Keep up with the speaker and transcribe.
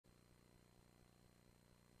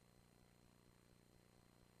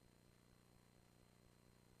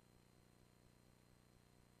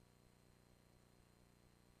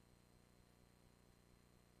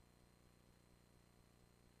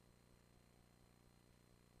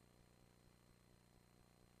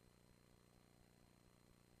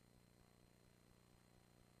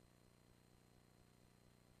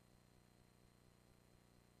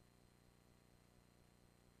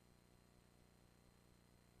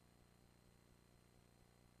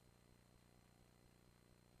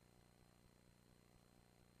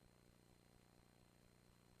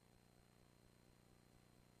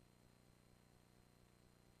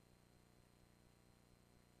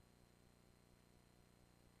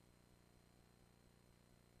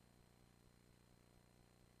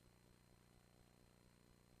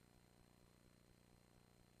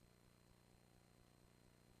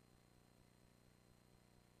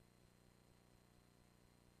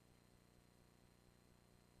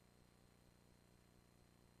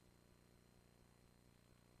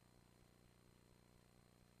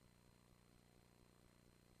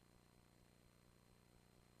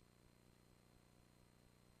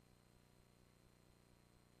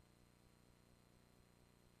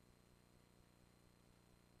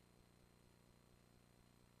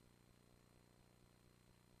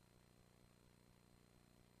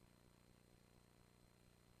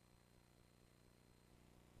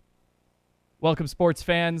Welcome, sports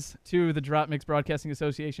fans, to the DropMix Broadcasting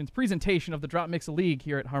Association's presentation of the DropMix League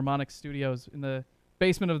here at Harmonix Studios in the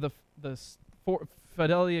basement of the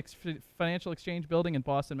Fidelity Financial Exchange building in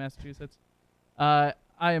Boston, Massachusetts. I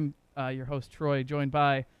am your host, Troy, joined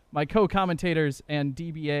by my co-commentators and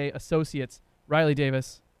DBA associates, Riley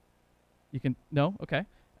Davis. Okay.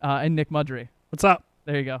 And Nick Mudry. What's up?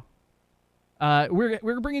 There you go.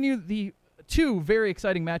 We're bringing you the two very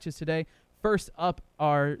exciting matches today. First up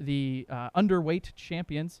are the underweight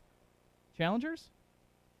challengers?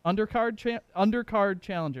 Undercard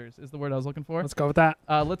challengers is the word I was looking for. Let's go with that.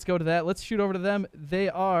 Let's go to that. Let's shoot over to them. They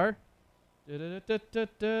are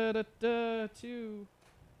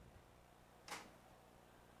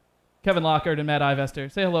Kevin Lockard and Matt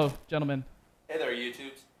Ivester. Say hello, gentlemen. Hey there,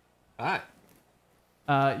 YouTubes. Hi.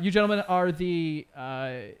 You gentlemen are the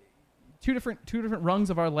two different rungs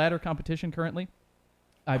of our ladder competition currently.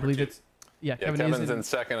 I believe it's Kevin's in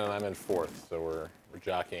second and I'm in fourth, so we're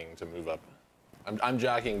jockeying to move up. I'm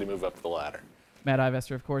jockeying to move up the ladder. Matt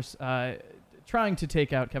Ivester, of course, trying to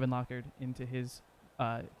take out Kevin Lockard into his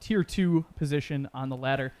tier 2 position on the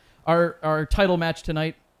ladder. Our title match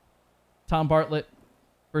tonight, Tom Bartlett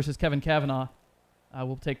versus Kevin Cavanaugh,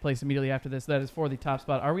 will take place immediately after this. That is for the top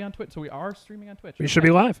spot. Are we on Twitch? So we are streaming on Twitch. We should be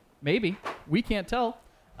live. Maybe. We can't tell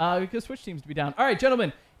because Twitch seems to be down. All right,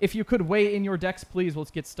 gentlemen, if you could weigh in your decks, please. Let's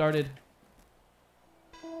get started.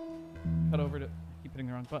 Cut over to... Keep hitting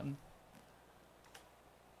the wrong button.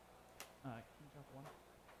 Can you drop one?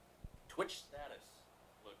 Twitch status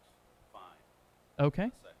looks fine. Okay.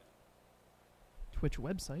 Twitch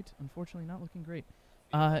website, unfortunately not looking great.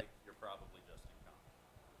 Like you're probably just in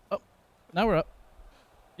comp. Oh, now we're up.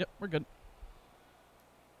 Yep, we're good.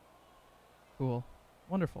 Cool.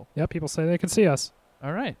 Wonderful. Yeah, people say they can see us.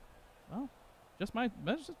 All right. Well, just me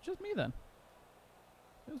then.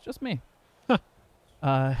 It was just me.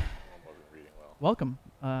 Welcome,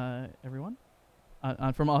 everyone.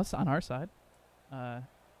 From us on our side. How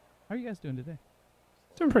are you guys doing today?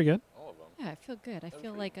 Doing pretty good. All of them. Yeah, I feel good. I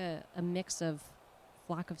feel like a mix of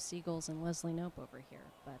Flock of Seagulls and Leslie Knope over here.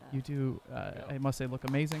 But You do, I must say, look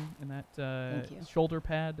amazing in that Thank you. shoulder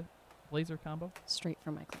pad blazer combo. Straight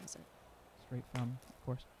from my closet. Straight from, of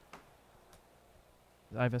course.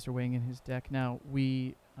 Ivester weighing in his deck. Now,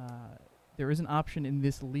 there is an option in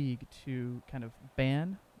this league to kind of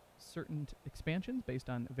ban certain expansions based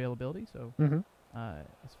on availability. So,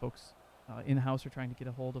 as folks in-house are trying to get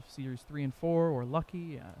a hold of Series 3 and 4 or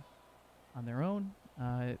Lucky on their own,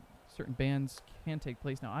 certain bans can take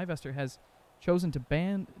place. Now, Ivester has chosen to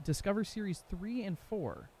ban Discover Series 3 and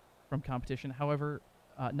 4 from competition. However,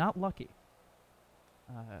 not Lucky.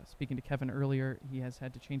 Speaking to Kevin earlier, he has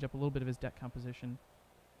had to change up a little bit of his deck composition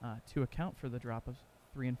to account for the drop of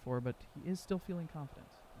 3 and 4, but he is still feeling confident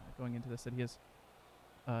going into this that he has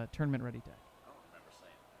a tournament-ready deck. I don't remember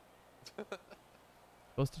saying that.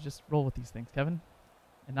 Supposed to just roll with these things, Kevin,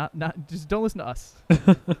 and not just don't listen to us. Oh yeah,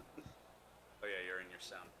 you're in your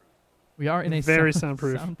soundproof. We are in a very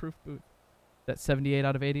soundproof booth. That's 78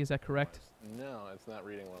 out of 80. Is that correct? No, it's not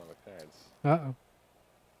reading one of the cards. Uh-oh.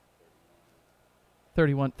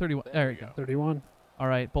 31. There you go. 31. All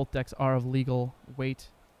right, both decks are of legal weight.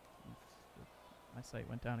 My site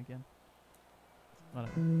went down again.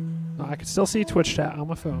 No, I can still see Twitch chat on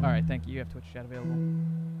my phone. All right, thank you. You have Twitch chat available.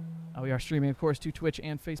 We are streaming, of course, to Twitch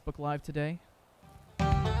and Facebook Live today.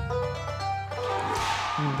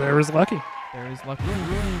 There is Lucky. There is Lucky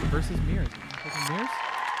versus Mirrors. Taking Mirrors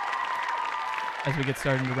as we get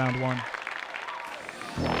started into round 1.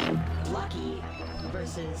 Lucky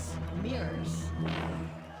versus Mirrors.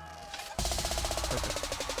 Perfect.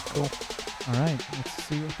 Cool. All right, let's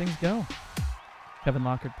see where things go. Kevin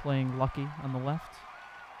Lockard playing Lucky on the left.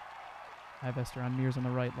 Ivester on Mirrors on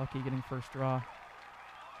the right. Lucky getting first draw.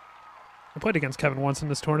 I played against Kevin once in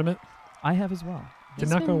this tournament. I have as well. Did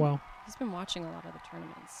not go well. He's been watching a lot of the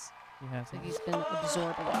tournaments. He has. So he's been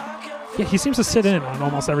absorbing it. Yeah, he seems to sit in on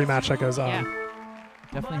almost every match that goes on. Yeah.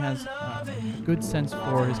 Definitely has good sense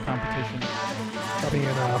for his competition. Probably in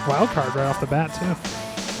a wild card right off the bat, too.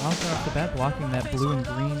 Wild card off the bat, blocking that blue and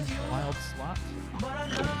green wild slot.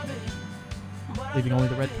 Leaving only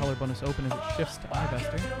the red color bonus open as it shifts to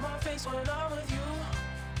Ivester.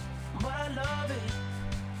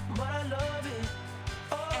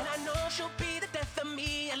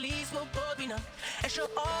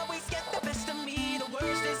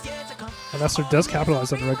 Ivester does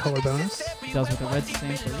capitalize on the red color bonus. He does with the red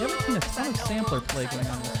sampler. We haven't seen a ton of sampler play going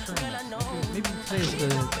on in this tournament. Maybe today's the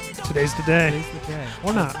day. Today's the day.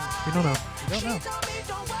 Or not. We don't know. We don't know.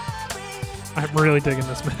 I'm really digging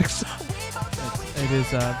this mix. It is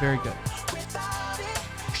very good.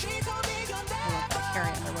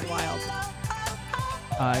 Carrying really wild.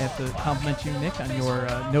 I have to compliment you, Nick, on your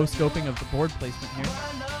no-scoping of the board placement here.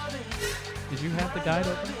 Did you have the guide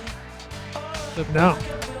open? No.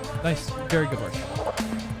 Nice. Very good work.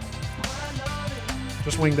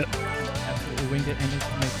 Just winged it. Absolutely winged it, and it's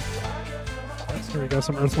amazing. Here we go,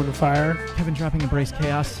 some Earth, Wind, and Fire. Kevin dropping Embrace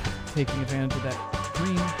Chaos, taking advantage of that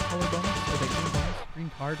green color bonus, or that green bonus,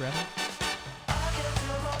 green card rather.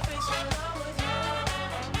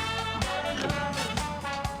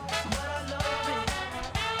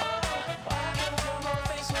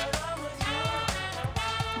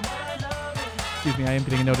 Excuse me, I am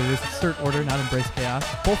getting a note. It is Assert Order, not Embrace Chaos.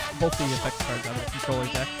 Both the effects cards out of the controller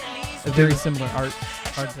deck. A very similar art.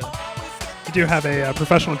 Hard to. We do have a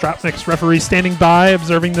professional DropMix referee standing by,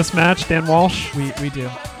 observing this match, Dan Walsh. We do. Is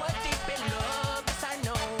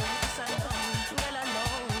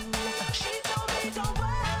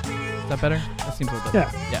that better? That seems a little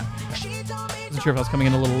better. Yeah. Okay. Wasn't sure if I was coming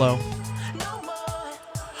in a little low.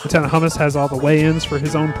 Lieutenant Hummus has all the weigh-ins for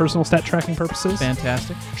his own personal stat tracking purposes.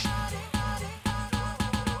 Fantastic.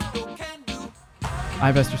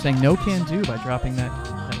 Ivester saying no can do by dropping that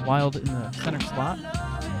wild in the center slot.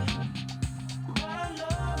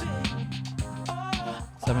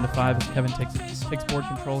 7-5 as Kevin takes board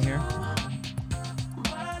control here.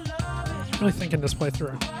 Really thinking this play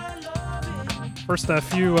through. First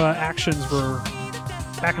few actions were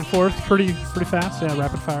back and forth, pretty fast. Yeah,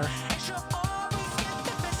 rapid fire.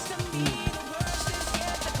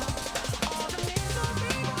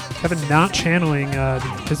 Kevin not channeling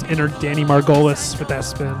his inner Danny Margolis with that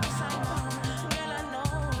spin.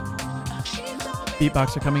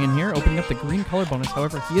 Beatboxer coming in here, opening up the green color bonus.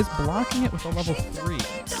 However, he is blocking it with a level 3.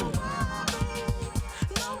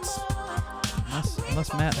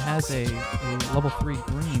 Unless Matt has a level 3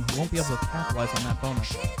 green, he won't be able to capitalize on that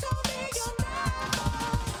bonus.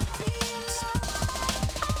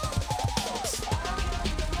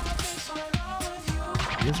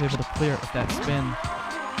 He is able to clear it with that spin.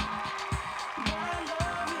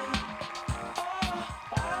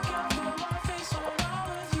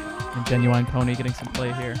 And Genuine Pony getting some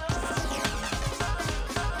play here.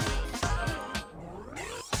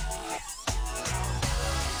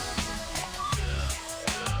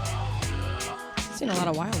 Seen a lot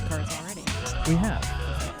of wild cards already. We have.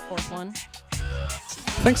 Fourth one.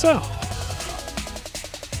 I think so.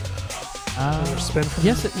 Another spin from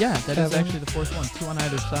Yes, that is Kevin. actually the fourth one. 2 on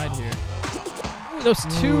either side here. Ooh, those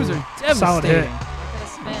 2s are devastating. Solid hit. Look at a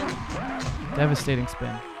spin. Devastating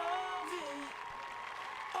spin.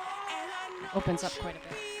 Opens up quite a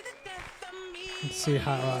bit. Let's see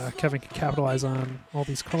how Kevin can capitalize on all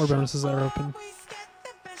these color bonuses that are open.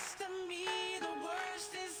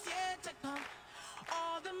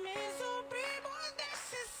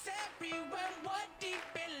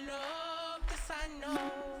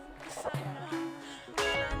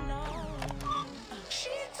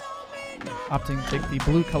 Opting to take the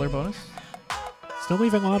blue color bonus. Still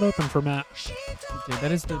leaving a lot open for Matt. Dude,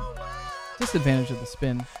 that is the disadvantage of the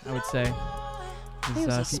spin, I would say. I think it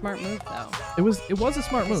was a smart move, though. It was a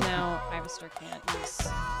smart move. Now Ivester can't use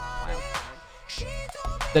wild card.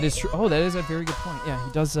 That is true. Oh, that is a very good point. Yeah,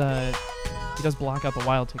 he does block out the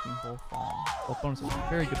wild, taking both bonuses.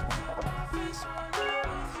 Very good point.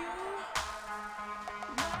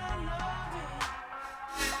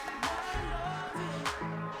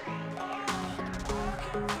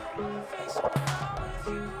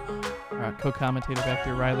 Co-commentator back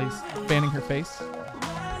there, Riley's fanning her face.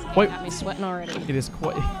 Got me sweating already. It is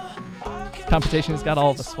quite. Competition has got all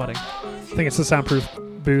of us sweating. I think it's the soundproof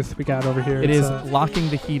booth we got over here. It It's, is locking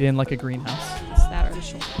the heat in like a greenhouse. It's that or the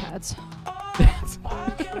shoulder pads.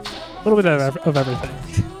 a little bit of everything.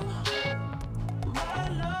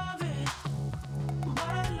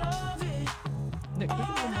 Nick, could you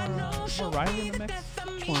put more Riley in the mix?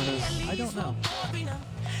 Which one is? I don't know.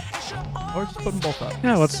 Or just put them both up.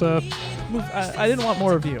 Yeah, let's Move. I didn't want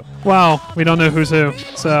more of you. Well, we don't know who's who,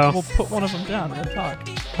 so. We'll put one of them down and then talk.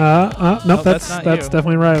 Nope, Oh, that's that's not you.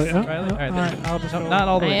 definitely Riley. Riley? All right, there you go. I'll just Nope, go. not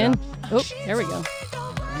all the way Ryan? down. Oh, there we go.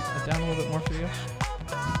 Down a little bit more for you.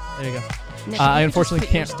 There you go. Nick, I you unfortunately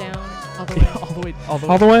just can't. put yours down all the way.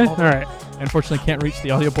 All the way. All right. I unfortunately can't reach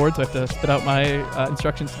the audio board, so I have to spit out my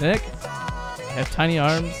instructions to Nick. I have tiny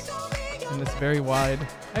arms and this very wide.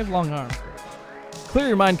 I have long arms. Clear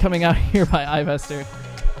Your Mind coming out here by Ivester.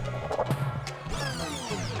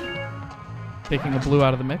 Taking a blue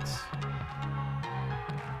out of the mix,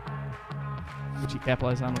 which he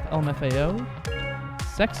capitalized on with LMFAO.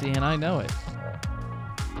 Sexy, and I know it.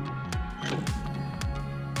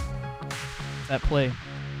 That play.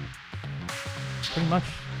 Pretty much.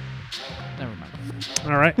 Never mind.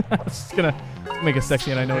 All right. I was just gonna make a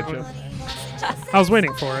sexy and I know it joke. I was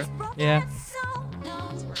waiting for it. Yeah,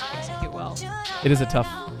 Execute well. it is a tough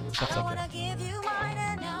subject.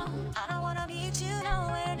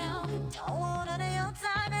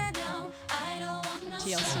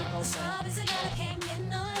 TLC also.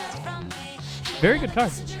 Very good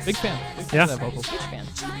card. Big fan. Big fan Yeah. of that vocal. Huge fan.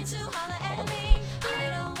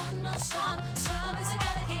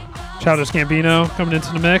 Childish Gambino coming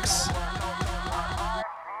into the mix.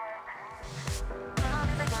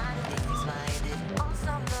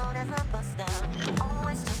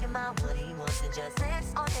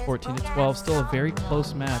 (14 to 12). Still a very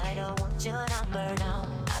close match.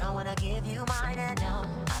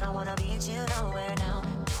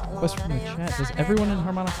 Question from the chat: does everyone in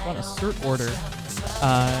Harmonix want a cert order?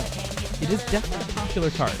 It is definitely a popular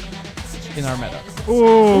card in our meta.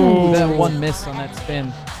 Ooh, That one miss on that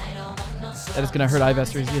spin. That is going to hurt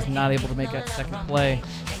Ivester as he is not able to make that second play.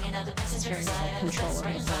 It's very well control of the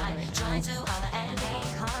board right now.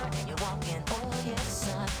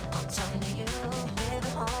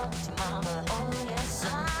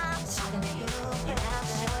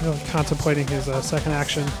 Really contemplating his second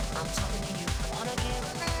action.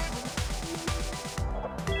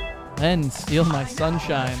 Then steal my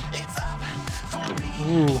sunshine.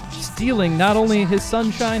 Ooh, stealing not only his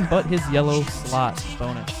sunshine, but his yellow slot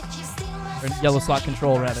bonus. Or yellow slot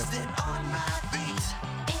control, rather.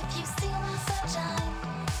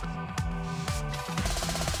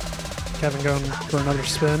 Kevin going for another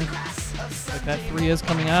spin. Like that 3 is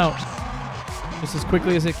coming out. Just as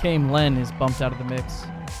quickly as it came, Len is bumped out of the mix.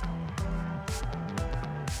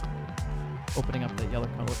 Opening up that yellow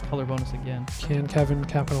color bonus again. Can Kevin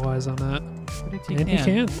capitalize on that? Predict And he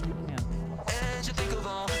can.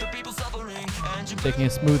 Taking a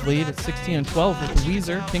smooth lead at 16 and 12 with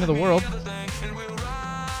Weezer, King of the World. That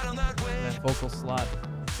vocal slot.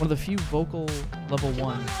 One of the few vocal level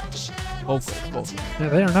 1 vocals. Yeah,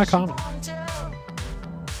 they are not common.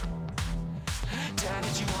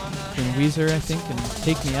 Between Weezer, I think, and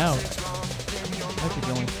Take Me Out. Might be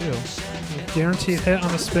going 2. Guaranteed hit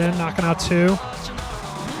on the spin, knocking out 2.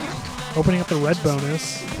 Opening up the red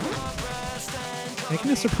bonus. Making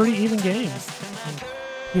this a pretty even game.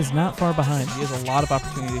 He is not far behind. He has a lot of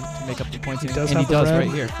opportunity to make up the points. He does and have he the does red. right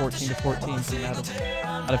here. 14 to 14 coming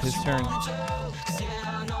out of his turn.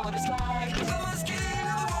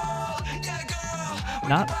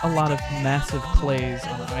 Not a lot of massive plays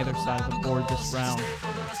on either side of the board this round.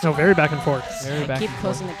 No, very back and forth. Very back Keep and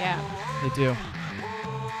forth. closing the gap. They do.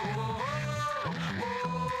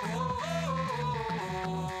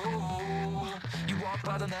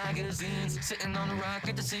 By the magazines, sitting on the rack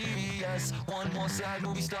at the CVS. One more sad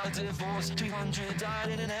movie star divorce. 300 died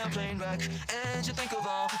in an airplane wreck. And you think of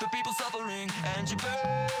all the people suffering, and you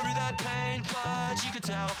bury that pain, but you could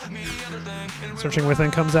tell me everything. Searching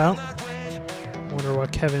Within comes out. Wonder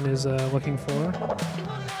what Kevin is looking for.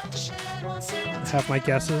 Have my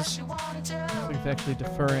guesses. He's actually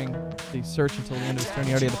deferring the search until the end of his turn.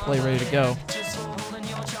 He already had the play ready to go.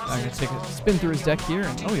 I'm going to take a spin through his deck here,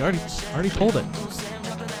 and oh, he already pulled it.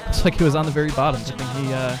 Looks like he was on the very bottom. I think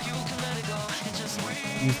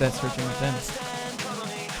he used that searching within.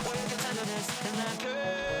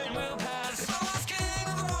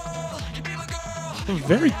 Some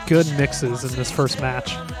very good mixes in this first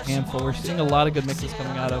match. Handful. We're seeing a lot of good mixes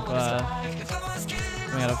coming out of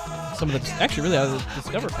some of the actually really out of the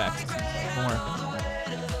Discover packs. More.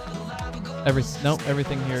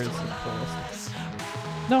 Everything here is full.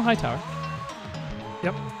 No high tower.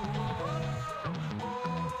 Yep.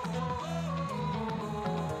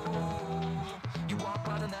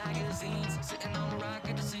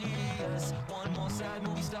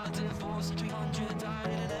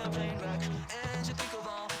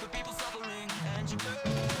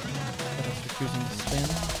 Choosing to spin.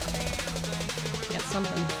 Get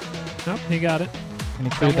something. Nope, he got it. And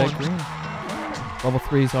he cleared Got that one. green. Level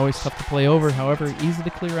 3 is always tough to play over, however, easy to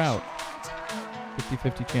clear out.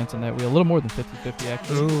 50-50 chance on that wheel. A little more than 50-50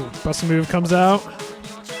 actually. Ooh, busting move comes out.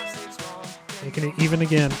 Making it even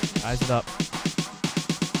again. Eyes it up.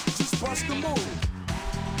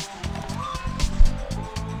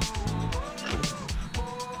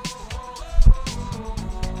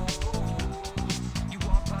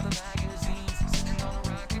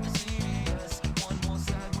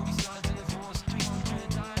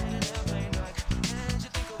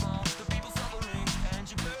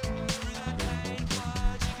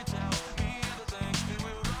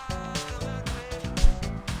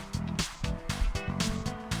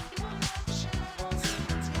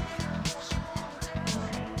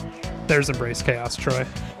 There's Embrace Chaos, Troy.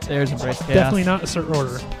 There's Embrace Chaos. Definitely not a cert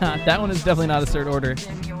order. That one is definitely not a third order.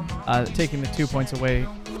 taking the 2 points away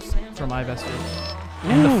from Ivester.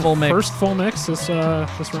 And the full mix. First full mix this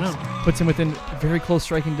round. Puts him within very close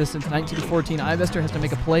striking distance, 19-14. Ivester has to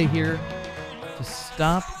make a play here to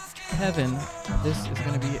stop Kevin. This is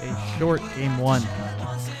going to be a short game 1.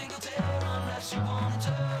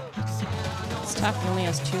 It's tough. He only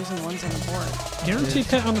has 2s and 1s on the board. Guaranteed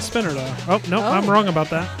hit on the spinner, though. Oh, no, I'm wrong about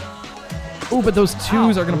that. Oh, but those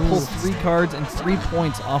 2s are going to pull 3 cards and 3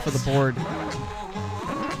 points off of the board.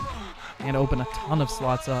 And open a ton of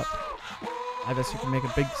slots up. Ivester can make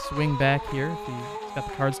a big swing back here if he's got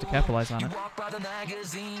the cards to capitalize on it.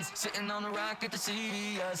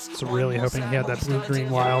 So really hoping he had that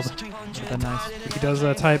blue-green wild. That's nice. He does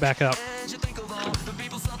tie it back up.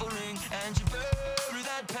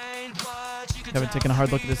 Kevin taking a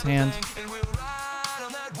hard look at his hand.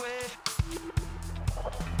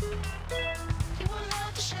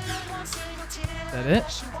 Is that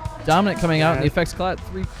it? Dominant coming out in the effects clat.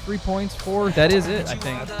 3 points, 4. That is it, I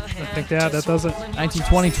think. I think that does it. 19,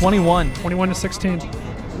 20, 21. 21-16.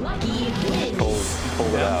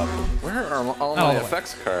 Pulled it out. Where are all my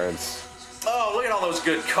effects cards? Oh, look at all those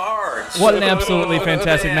good cards. What an absolutely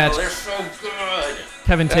fantastic match. They're so good.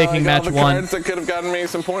 Kevin taking match the 1. Cards that could have gotten me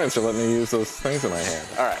some points or let me use those things in my hand.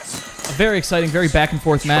 All right. A very exciting, very back and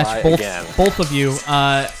forth match. Both of you.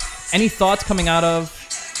 Any thoughts coming out of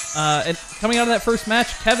that first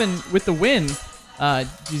match? Kevin with the win.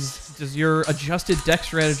 Does your adjusted deck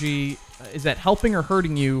strategy, is that helping or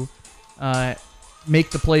hurting you make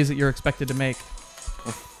the plays that you're expected to make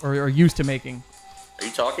or are used to making? Are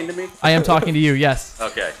you talking to me? I am talking to you, yes.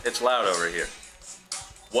 Okay, it's loud over here.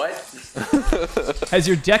 What? Has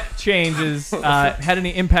your deck changes had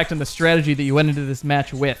any impact on the strategy that you went into this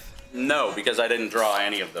match with? No, because I didn't draw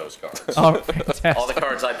any of those cards. Oh, fantastic. All the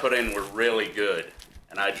cards I put in were really good,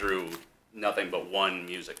 and I drew nothing but 1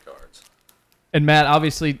 music cards. And Matt,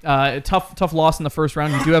 obviously, tough loss in the first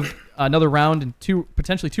round. You do have another round and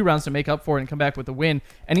potentially 2 rounds to make up for it and come back with a win.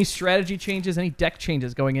 Any strategy changes, any deck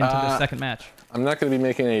changes going into the second match? I'm not going to be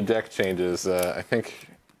making any deck changes. I think,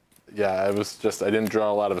 I didn't draw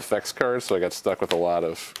a lot of effects cards, so I got stuck with a lot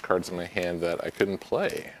of cards in my hand that I couldn't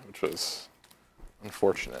play, which was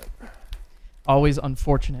unfortunate. Always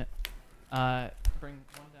unfortunate. Bring 1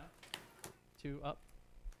 down, 2 up.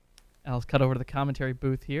 I'll cut over to the commentary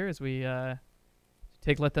booth here as we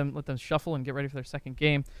let them shuffle and get ready for their second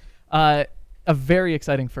game. A very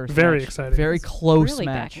exciting first match. Exciting. Very close really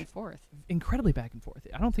match. Back and forth. Incredibly back and forth.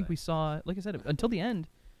 I don't think we saw, like I said, until the end,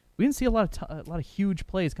 we didn't see a lot of huge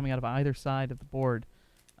plays coming out of either side of the board.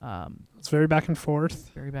 It's very back and forth.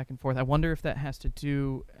 Very back and forth. I wonder if that has to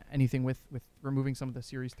do anything with removing some of the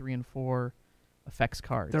Series 3 and 4 effects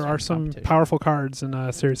cards. There are some powerful cards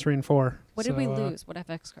in Series 3 and 4. What did we lose? What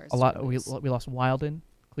FX cards? A lot. We lost Wilden,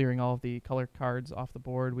 clearing all of the color cards off the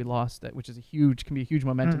board. We lost that, which is can be a huge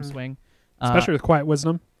momentum swing. Especially with Quiet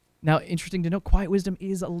Wisdom. Now, interesting to note, Quiet Wisdom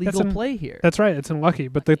is a legal play here. That's right. It's in Lucky,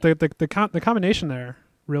 but the combination there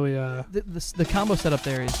really. The combo setup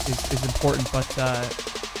there is important, but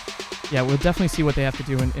we'll definitely see what they have to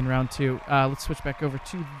do in round 2. Let's switch back over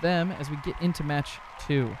to them as we get into match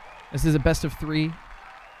 2. This is a best of 3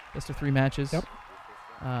 matches. Yep.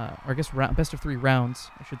 Or I guess best of 3 rounds,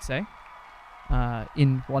 I should say,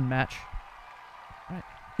 in one match. All right.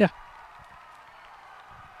 Yeah.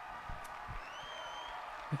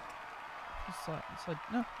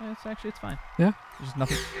 No, it's fine. Yeah. There's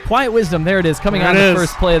nothing. Quiet Wisdom, there it is, coming out of the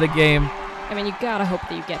first play of the game. I mean, you gotta hope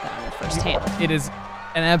that you get that on your first hand. It is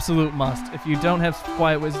an absolute must. If you don't have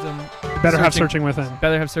Quiet Wisdom, you better have Searching Within.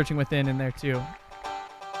 Better have Searching Within in there too.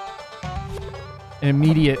 An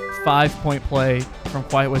immediate 5-point play from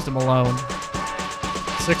Quiet Wisdom alone.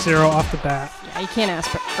 6-0 off the bat. Yeah, you can't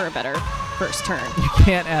ask for a better first turn. You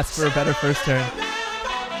can't ask for a better first turn.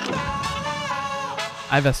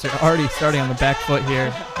 Ivester already starting on the back foot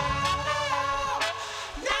here.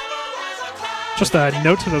 Just a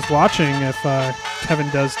note to those watching, if Kevin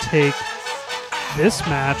does take this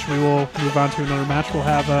match, we will move on to another match. We'll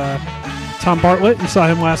have Tom Bartlett, you saw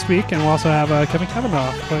him last week, and we'll also have Kevin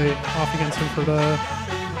Cavanaugh play off against him for the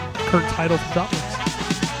current title for DropMix.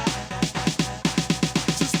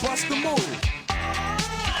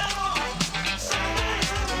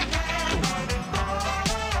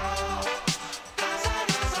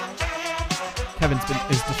 Kevin's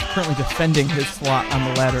is currently defending his slot on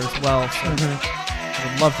the ladder as well, so I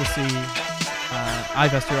would love to see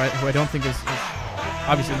Ivester, who I don't think is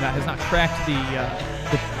obviously has not cracked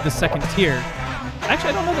the second tier. Actually,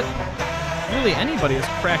 I don't know that really anybody has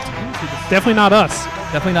cracked into the. Definitely not us.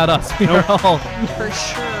 Definitely not us. We are all for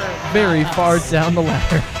sure very far down the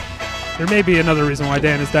ladder. There may be another reason why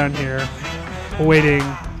Dan is down here, awaiting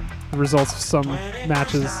the results of some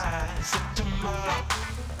matches.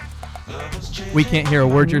 We can't hear a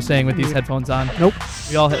word you're saying with these headphones on. Nope.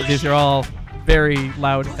 These are all very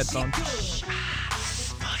loud headphones.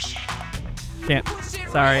 Can't.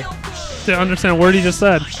 Sorry. Didn't understand a word he just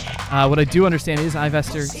said. What I do understand is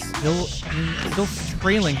Ivester still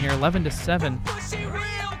trailing here, 11-7.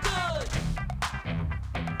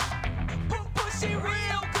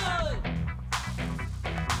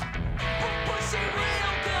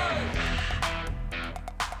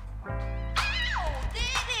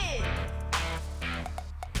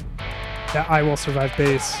 That I will survive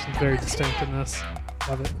bass is very distinct in this.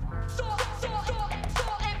 Love it.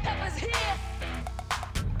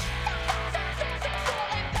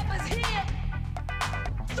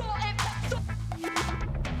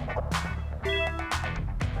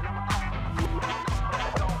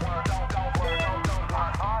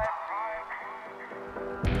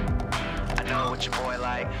 I know what your boy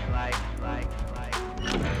like.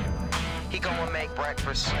 He gonna make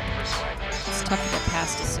breakfast. It's tough to get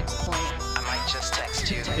past a 6-point. I might just text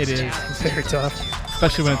you. It is. Very tough.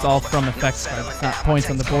 Especially when it's all from effects cards. It's not points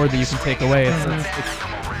on the board that you can take away. It's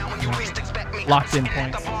locked in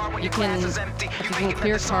points. You can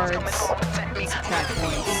clear cards and subtract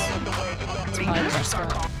points. It's probably the best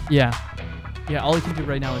route. Yeah. Yeah, all he can do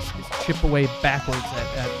right now is chip away backwards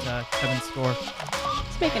at Kevin's score.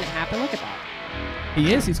 He's making it happen. Look at that.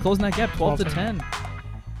 He is. He's closing that gap, 12-10.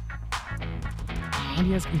 And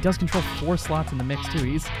he does control 4 slots in the mix, too.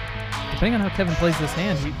 He's, depending on how Kevin plays this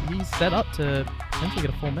hand, he's set up to potentially get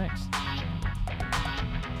a full mix.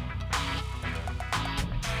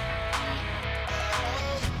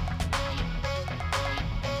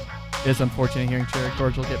 It is unfortunate hearing Cherry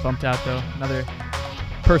Cordial get bumped out, though. Another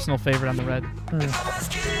personal favorite on the red.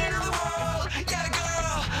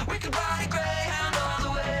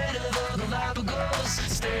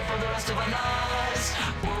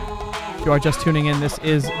 If you are just tuning in, this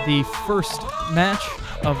is the first match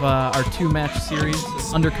of our 2-match series,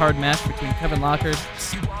 undercard match between Kevin Lockard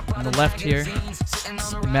on the left here and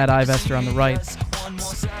Matt Ivester on the right.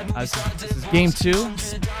 This is game 2.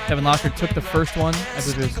 Kevin Lockard took the first one, I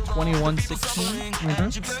believe it was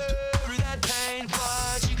 21-16.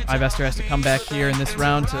 Ivester has to come back here in this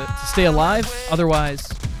round to stay alive. Otherwise,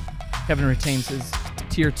 Kevin retains his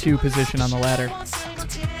tier 2 position on the ladder.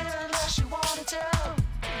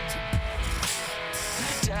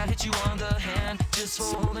 Hit you on the hand just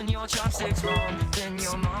for holding your chopsticks wrong. Then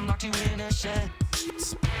your mom locked you in a shed.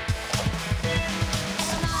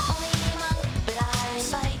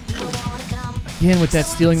 Again with that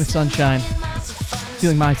stealing the sunshine.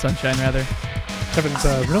 Stealing my sunshine, rather. Kevin's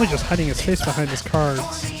really just hiding his face behind his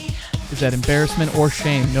cards. Is that embarrassment or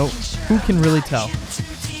shame? Nope. Who can really tell?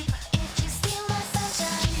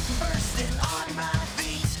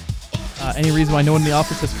 Any reason why no one in the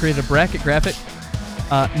office has created a bracket graphic?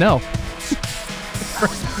 No.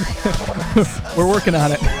 We're working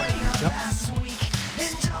on it. Yep.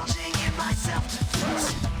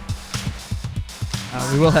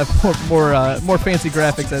 We will have more fancy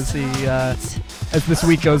graphics as this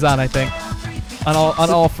week goes on, I think, on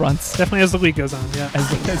all fronts. Definitely as the week goes on, yeah.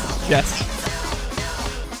 Yes.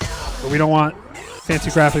 But we don't want fancy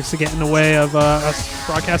graphics to get in the way of us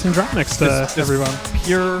broadcasting DropMix to everyone.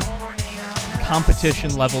 Pure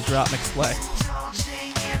competition level DropMix play.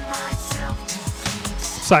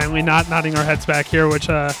 Silently not nodding our heads back here, which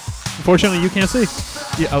unfortunately you can't see.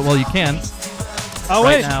 Yeah, well, you can. Oh,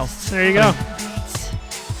 right wait. Now. There you go.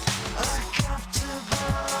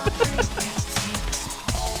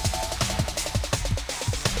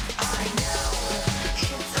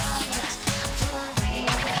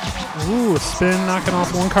 Ooh, spin, knocking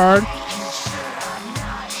off one card.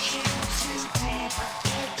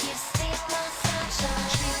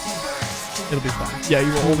 It'll be fine. Yeah,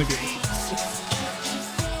 you will only be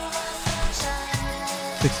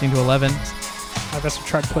 16-11. I've also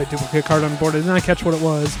tried to play a duplicate card on the board. I did not catch what it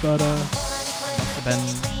was, but Must have been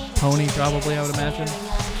Pony, probably, I would imagine.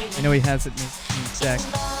 I know he has it in his deck.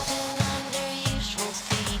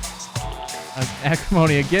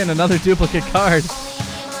 Acrimony again, another duplicate card.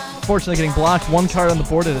 Unfortunately getting blocked, 1 card on the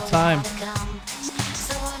board at a time.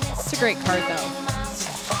 It's a great card, though.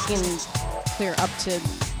 You can clear up to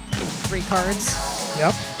 3 cards.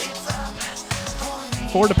 yep.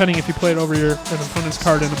 4 depending if you play it over an opponent's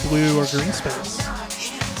card in a blue or green space.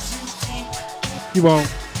 You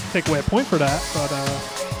won't take away a point for that, but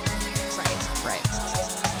Right.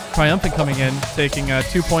 Triumphant coming in, taking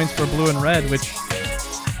 2 points for blue and red, which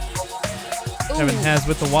Kevin has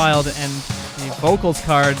with the Wild, and the Vocals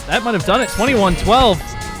card. That might have done it, 21-12.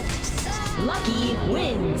 Lucky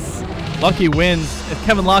wins. Lucky wins. If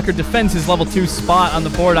Kevin Lockard defends his level 2 spot on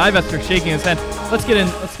the board, Ivester shaking his head. Let's get in.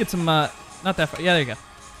 Let's get some. Not that far. Yeah, there you go.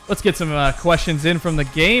 Let's get some questions in from the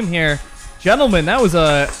game here, gentlemen. That was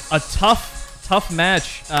a tough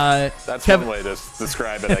match. That's one way to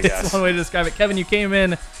describe it, I guess. That's one way to describe it. Kevin, you came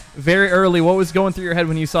in very early. What was going through your head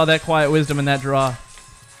when you saw that Quiet Wisdom in that draw?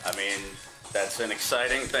 I mean, that's an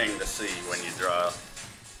exciting thing to see when you draw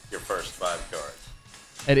your first 5 cards.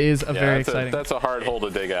 It is very exciting. That's a hard hole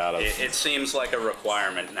to dig out of. It seems like a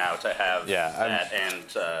requirement now to have that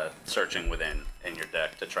and searching within in your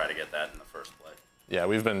deck to try to get that in the first play. Yeah,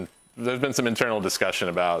 there's been some internal discussion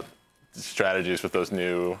about strategies with those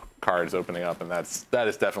new cards opening up, and that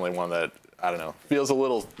is definitely one that, I don't know, feels a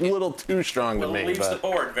little too strong to me. It leaves the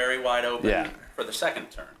board very wide open for the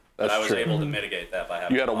second turn. But I was able to mitigate that by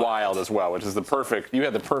having. You had a wild as well, which is you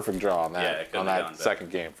had the perfect draw on that on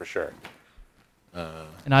second game for sure.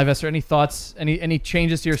 And Ivester, any thoughts, any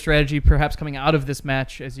changes to your strategy perhaps coming out of this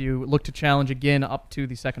match as you look to challenge again up to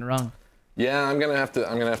the second round? Yeah, I'm gonna have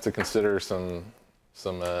to consider something.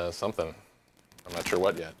 I'm not sure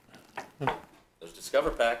what yet. Those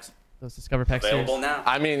Discover Packs. Those Discover Packs available now.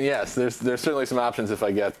 I mean, yes, there's certainly some options if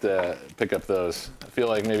I pick up those. I feel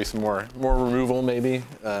like maybe some more removal maybe.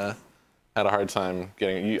 Had a hard time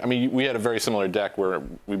getting. I mean, we had a very similar deck where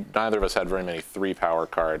neither of us had very many 3-power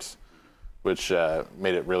cards, which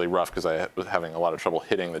made it really rough because I was having a lot of trouble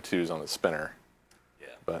hitting the 2s on the spinner. Yeah.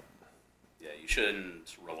 But. Yeah, you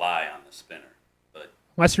shouldn't rely on the spinner, but.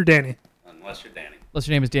 Unless you're Danny. Unless you're Danny. Unless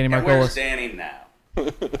your name is Danny Margolis. Where's Danny now?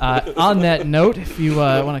 On that note, if you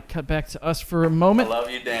want to cut back to us for a moment. I love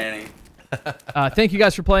you, Danny. Thank you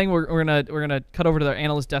guys for playing. We're gonna cut over to our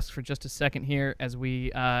analyst desk for just a second here as we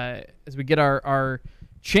get our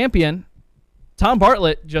champion, Tom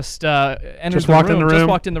Bartlett, just walked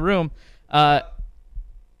in the room.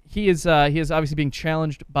 He is obviously being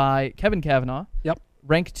challenged by Kevin Cavanaugh. Yep.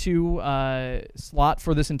 Rank 2 slot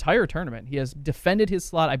for this entire tournament. He has defended his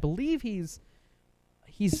slot. I believe he's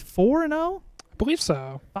 4-0. I believe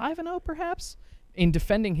so. 5-0 perhaps in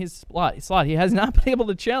defending his slot. He has not been able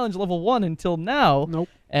to challenge level 1 until now. Nope.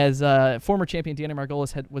 As former champion Danny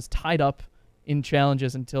Margolis was tied up in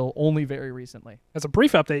challenges until only very recently. As a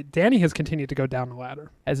brief update, Danny has continued to go down the ladder.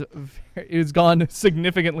 It's gone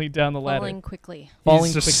significantly down the ladder. Falling quickly.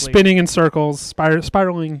 He's just spinning in circles,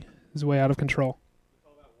 spiraling his way out of control.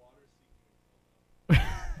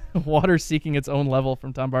 Water seeking its own level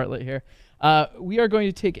from Tom Bartlett here. We are going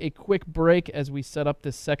to take a quick break as we set up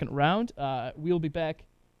this second round. We'll be back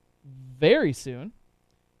very soon.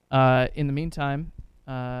 In the meantime,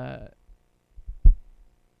 I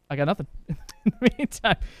got nothing. In the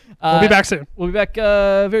meantime, we'll be back soon. We'll be back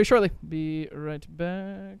very shortly. Be right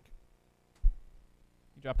back.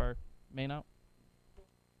 You drop our main out.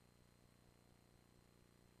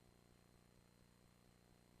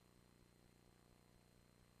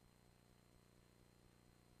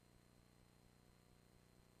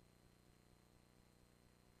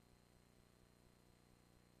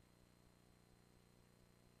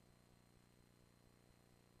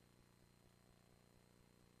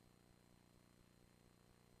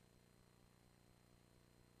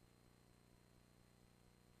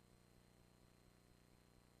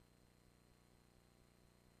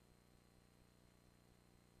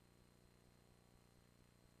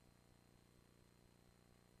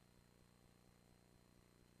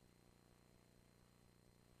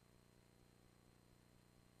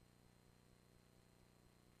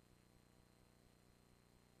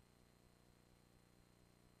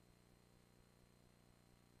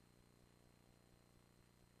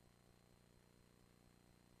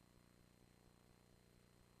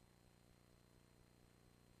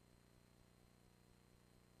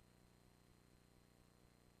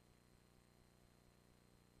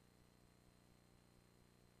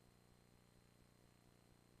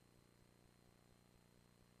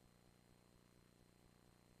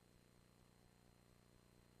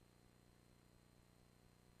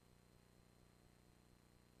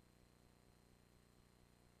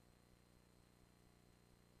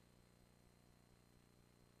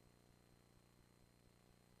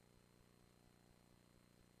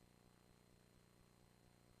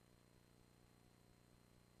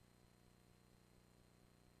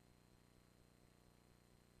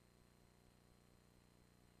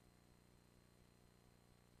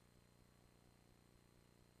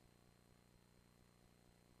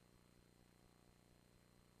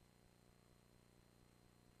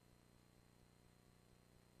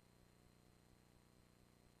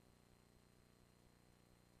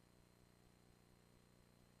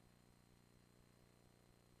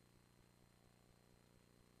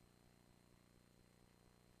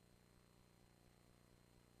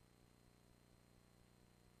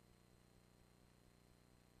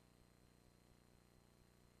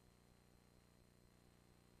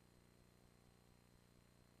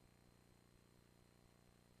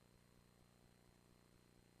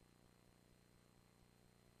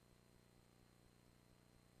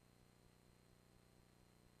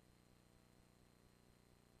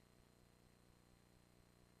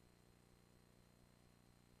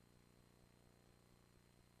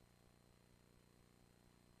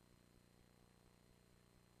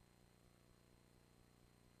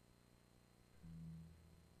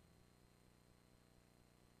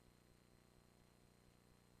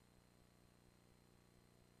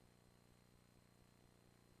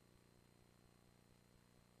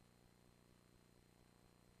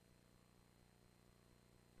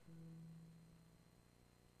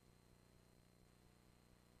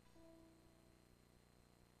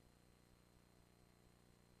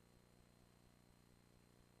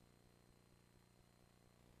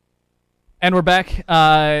 And we're back.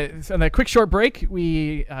 On a quick short break,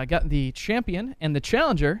 we got the champion and the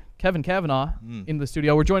challenger, Kevin Cavanaugh, in the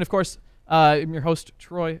studio. We're joined, of course, I'm your host,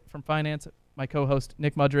 Troy from Finance, my co-host,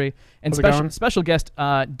 Nick Mudry, and special guest,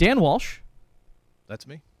 Dan Walsh. That's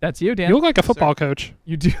me. That's you, Dan. You look like a football coach.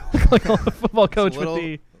 You do look like a football coach with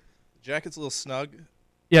the... Jacket's a little snug.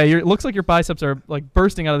 Yeah, it looks like your biceps are like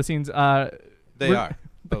bursting out of the seams. They are.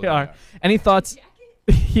 They are. Any thoughts?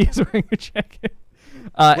 He is wearing a jacket.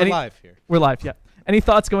 We're live here. We're live, yeah. Any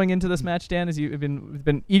thoughts going into this match, Dan, as you've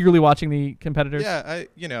been eagerly watching the competitors? Yeah,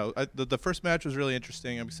 the first match was really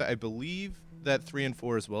interesting. I'm excited. I believe that 3 and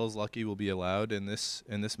 4 as well as Lucky will be allowed in this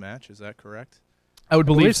match. Is that correct? I would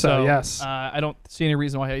believe so. Yes. I don't see any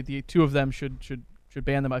reason why the two of them should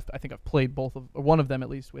ban them. I think I've played one of them at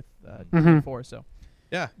least with 3 and 4. So.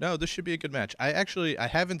 Yeah. No, this should be a good match. I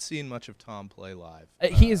haven't seen much of Tom play live.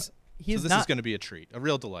 So this is going to be a treat, a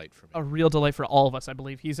real delight for me. A real delight for all of us, I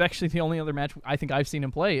believe. He's actually the only other match I think I've seen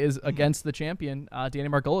him play is against the champion, Danny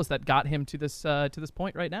Margolis, that got him to this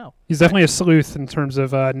point right now. He's definitely a sleuth in terms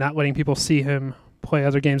of not letting people see him play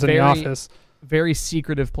other games in the office. Very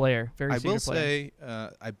secretive player. I will say,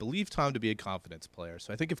 I believe Tom to be a confidence player.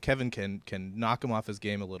 So I think if Kevin can knock him off his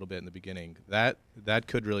game a little bit in the beginning, that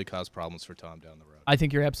could really cause problems for Tom down the road. I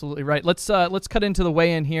think you're absolutely right. Let's cut into the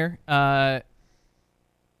weigh-in here.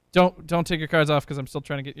 Don't take your cards off because I'm still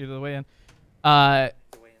trying to get you to the weigh-in. The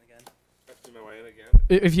weigh-in again? I have to do my weigh-in again?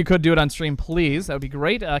 If you could do it on stream, please, that would be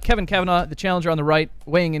great. Kevin Cavanaugh, the challenger on the right,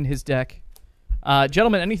 weighing in his deck.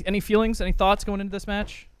 Gentlemen, any feelings, any thoughts going into this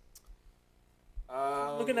match?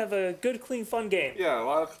 We're going to have a good, clean, fun game. Yeah, a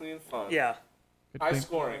lot of clean fun. Yeah. High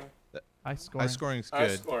scoring. High scoring is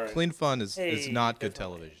good. Clean fun is not good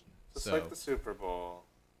television. Just like the Super Bowl.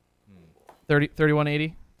 3180?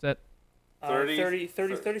 Is that...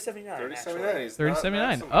 3079.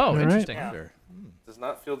 3079. Oh, interesting. Yeah. Does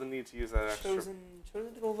not feel the need to use that extra. Chosen to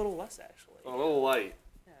go a little less, actually. A little light.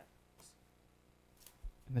 Yeah.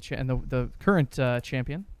 And the current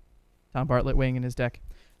champion, Tom Bartlett, weighing in his deck.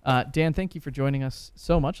 Dan, thank you for joining us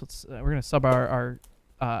so much. We're going to sub our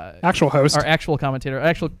actual host, our actual commentator, our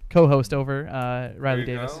actual co-host over, Riley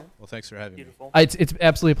Davis. Well, thanks for having me. It's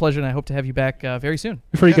absolutely a pleasure, and I hope to have you back very soon.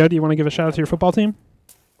 Before you go, do you want to give a shout out to your football team?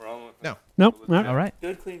 No. Nope. All right.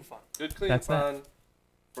 Good, clean fun. Good, clean fun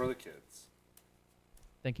for the kids.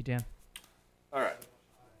 Thank you, Dan. All right.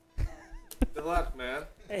 Good luck, man.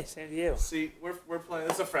 Hey, same to you. See, we're playing.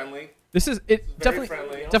 This is a friendly. This is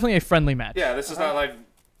definitely a friendly match. Yeah, this is not like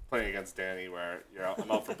playing against Danny where I'm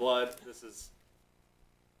out for blood. This is.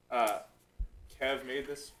 Kev made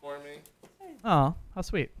this for me. Oh, how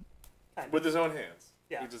sweet. With his own hands.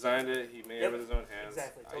 Yeah. He designed it. He made it with his own hands.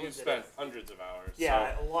 Exactly. He spent hundreds of hours.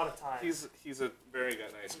 Yeah, so a lot of time. He's a very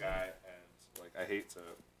nice guy, and I hate to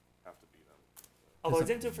have to beat him. Although I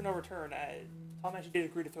didn't do it for no return, Tom actually did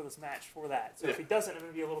agree to throw this match for that. So if he doesn't, I'm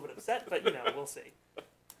going to be a little bit upset, but we'll see.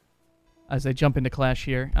 As I jump into Clash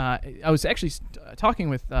here, I was actually talking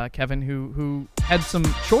with Kevin, who had some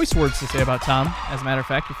choice words to say about Tom, as a matter of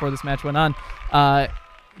fact, before this match went on.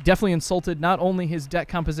 Definitely insulted not only his deck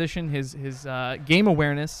composition, his game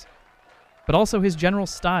awareness, but also his general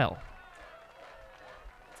style.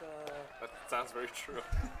 That sounds very true.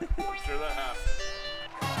 I'm sure that happened.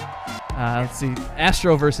 Let's see,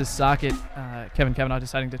 Astro versus Socket. Kevin Cavanaugh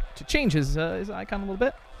deciding to change his icon a little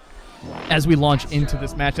bit as we launch into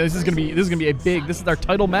this match. This is gonna be a big. This is our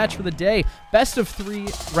title match for the day. Best of 3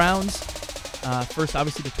 rounds. First,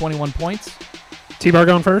 obviously, to 21 points. T-Bar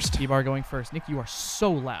going first. T-Bar going first. Nick, you are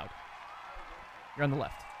so loud. You're on the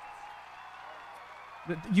left.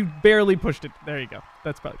 You barely pushed it. There you go.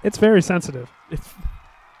 That's probably. It's very sensitive.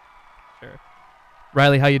 Sure.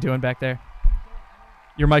 Riley, how you doing back there?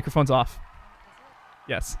 Your microphone's off.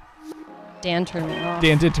 Yes. Dan turned it off.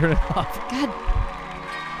 Dan did turn it off. God.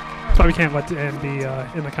 That's why we can't let Dan be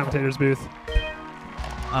in the commentator's booth.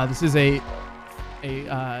 This is a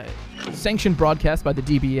sanctioned broadcast by the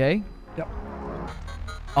DBA. Yep.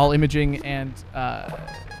 All imaging and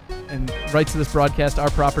rights to this broadcast are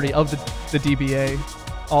property of the DBA.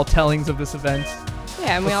 All tellings of this event.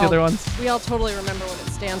 Yeah, and What's the other ones? We all totally remember what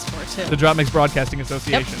it stands for too. The DropMix Broadcasting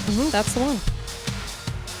Association. Yep. That's the one.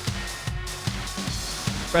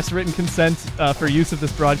 Express written consent for use of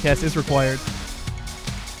this broadcast is required.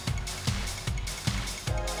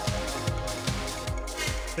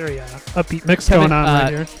 Very upbeat mix going on right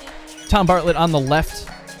here. Tom Bartlett on the left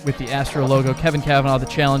with the Astro logo. Kevin Cavanaugh, the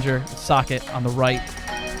challenger, Socket on the right.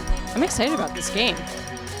 I'm excited about this game.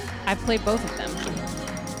 I played both of them.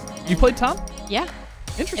 You played Tom? Yeah.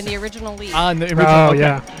 Interesting. In the original league. In the original,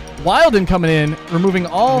 yeah. Wilden coming in, removing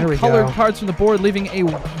all colored cards from the board, leaving a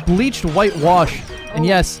bleached white wash. And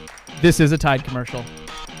yes, This is a Tide commercial.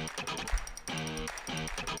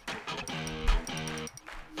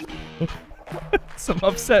 Some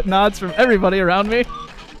upset nods from everybody around me.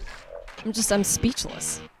 I'm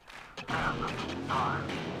speechless.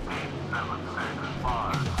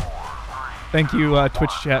 Thank you,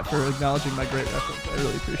 Twitch chat, for acknowledging my great reference. I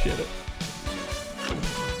really appreciate it.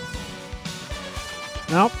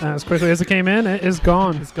 Nope, as quickly as it came in, it is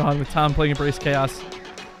gone. It's gone with Tom playing Embrace Chaos.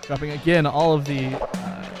 Dropping again all of the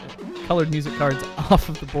colored music cards off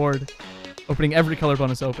of the board. Opening every color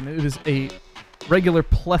bonus open. It is a regular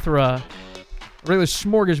plethora, regular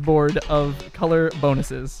smorgasbord of color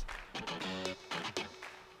bonuses.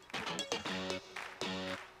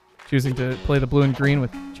 Choosing to play the blue and green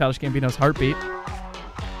with Childish Gambino's Heartbeat.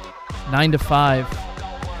 9-5.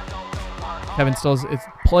 Kevin Stills, it's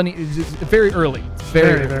plenty, it's very early. It's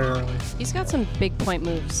very early. He's got some big point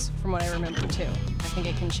moves from what I remember too. I think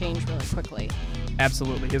it can change really quickly.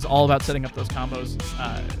 Absolutely. It's all about setting up those combos.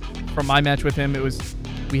 From my match with him, it was,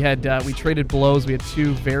 we traded blows. We had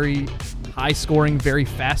two very high scoring, very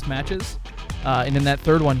fast matches. And in that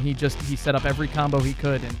third one, he set up every combo he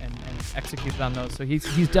could and executed on those. So he's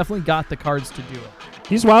definitely got the cards to do it.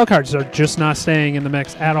 These wild cards are just not staying in the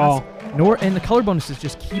mix at all. And the color bonuses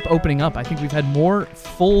just keep opening up. I think we've had more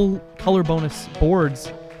full color bonus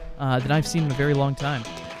boards than I've seen in a very long time.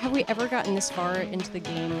 Have we ever gotten this far into the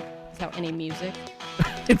game without any music?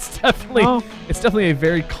 It's definitely a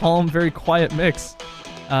very calm, very quiet mix.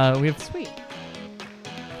 We have sweet.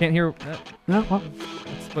 Can't hear. No, well,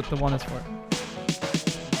 that's what the one is for.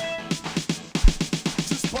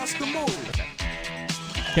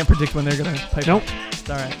 Can't predict when they're gonna pipe. Nope. It's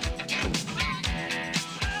all right.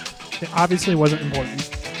 It obviously wasn't important.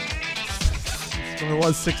 So it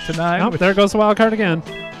was 6-9. Nope, there goes the wild card again.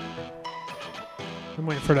 I'm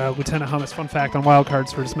waiting for the Lieutenant Hummus fun fact on wild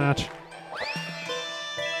cards for this match.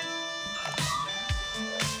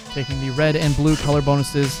 Taking the red and blue color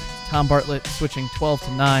bonuses. Tom Bartlett switching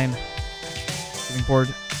 12-9. Giving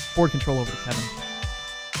board control over to Kevin.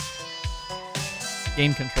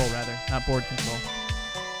 Game control, rather, not board control.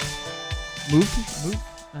 Move?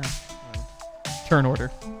 Turn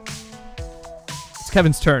order. It's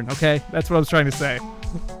Kevin's turn, okay? That's what I was trying to say.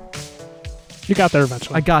 You got there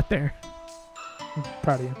eventually. I got there. I'm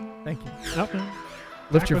proud of you. Thank you. Nope.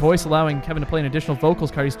 Lift your voice, allowing Kevin to play an additional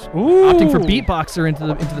vocals card. He's opting for Beatboxer into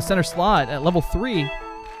the center slot at level 3.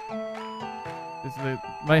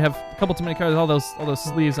 Might have a couple too many cards. All those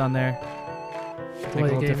sleeves on there. Play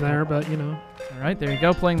a game there, but you know. All right, there you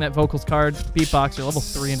go. Playing that vocals card, Beatboxer, level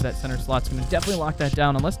 3 into that center slot's going to definitely lock that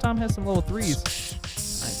down. Unless Tom has some level 3s,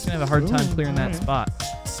 he's going to have a hard time clearing that spot.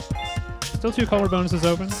 Still 2 color bonuses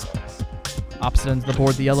open. Opposite ends of the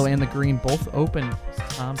board, the yellow and the green, both open.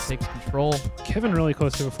 Tom takes control. Kevin really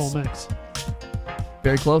close to a full mix.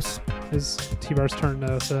 Very close. His T-bar's turn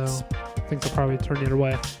though, so things will probably turn the other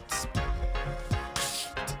way.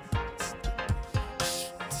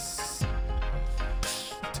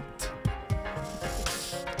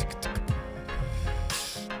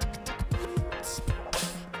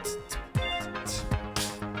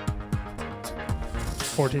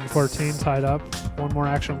 (14-14) tied up. One more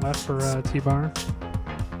action left for T-bar.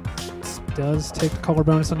 Does take the color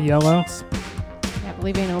bonus on the yellow. Yeah,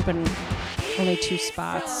 leaving open only 2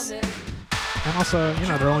 spots. And also, you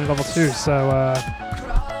know, they're only level 2, so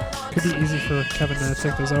could be easy for Kevin to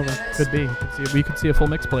take those over. Could be. We could see a full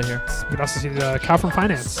mix play here. You could also see the Cow from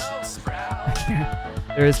Finance.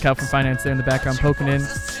 There is Cow from Finance there in the background poking in.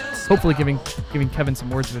 Hopefully giving Kevin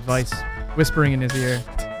some words of advice. Whispering in his ear.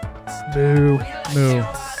 Moo. Moo.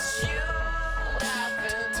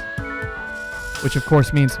 Which of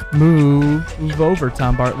course means move over,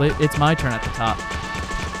 Tom Bartlett. It's my turn at the top.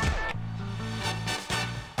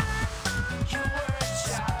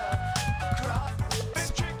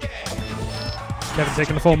 Kevin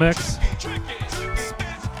taking the full mix.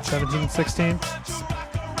 17-16.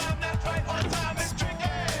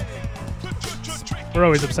 We're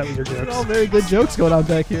always upset with your jokes. All very good jokes going on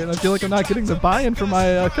back here, and I feel like I'm not getting the buy-in from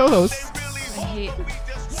my co-hosts. I hate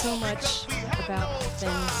so much about the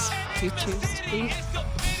things you choose to be.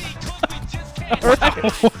 All right.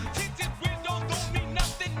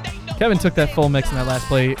 Kevin took that full mix in that last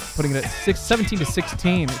play, putting it at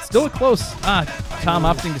 17-16. It's still a close. Tom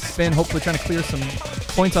opting to spin, hopefully trying to clear some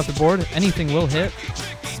points off the board. Anything will hit.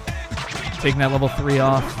 Taking that level 3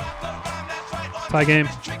 off. Tie game.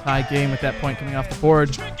 Tie game with that point coming off the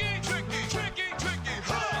board.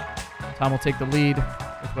 Tom will take the lead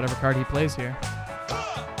with whatever card he plays here.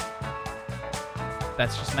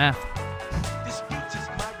 That's just math.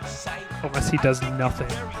 Unless he does nothing.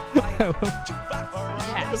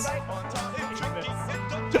 Yes.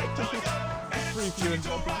 you in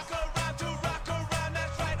one piece.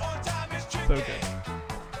 So good.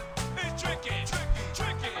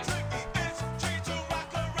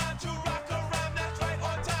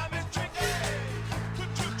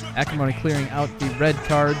 Acrimony clearing out the red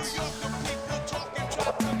cards,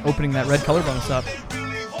 opening that red color bonus up,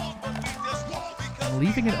 and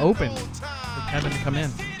leaving it open for Kevin to come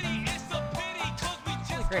in.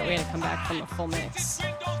 It's a great way to come back from a full mix.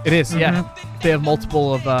 It is, yeah. They have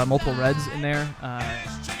multiple reds in there.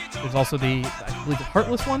 There's also I believe the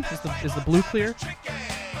Heartless one is the blue clear.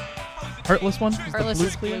 Heartless one. Heartless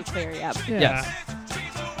is blue clear. Yep. Yes.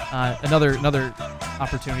 Another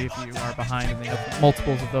opportunity if you are behind, and they have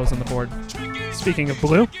multiples of those on the board. Speaking of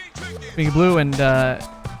blue, and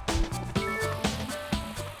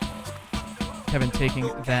Kevin taking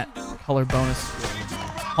that color bonus.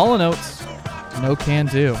 Hollow Notes, no can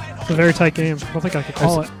do. It's a very tight game. I don't think I could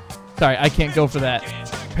call it. Sorry, I can't go for that.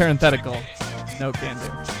 Parenthetical, no can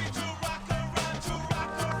do.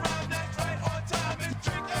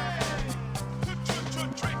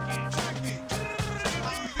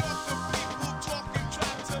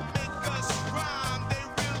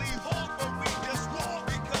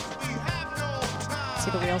 See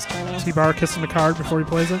the wheels turning. T-Bar kissing the card before he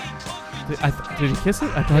plays it. Did he kiss it?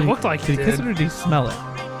 I thought It looked like he did. Did he kiss it or did he smell it?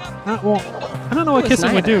 Well, I don't know what It was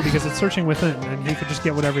kissing would do neither. because it's searching within, and he could just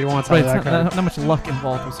get whatever he wants Right, out of it's that card. not much luck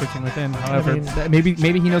involved with searching within. However, I mean-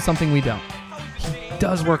 maybe he knows something we don't. He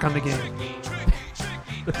does work on the game.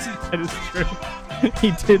 That is true.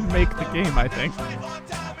 He did make the game, I think.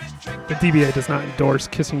 The DBA does not endorse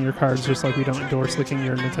kissing your cards, just like we don't endorse licking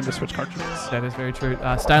your Nintendo Switch cartridges. That is very true.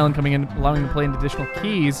 Stylen coming in, allowing him to play in additional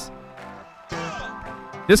keys.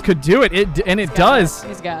 This could do it. It does.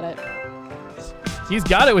 He's got it. He's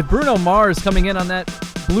got it with Bruno Mars coming in on that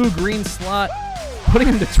blue-green slot, putting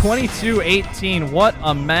him to 22-18. What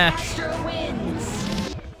a match.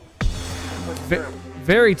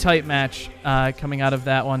 Very tight match coming out of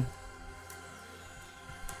that one.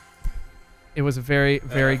 It was a very,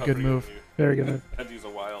 very good move. Very good. I had to use a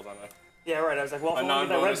wild on it. Yeah, right. I was like, well, A if only that red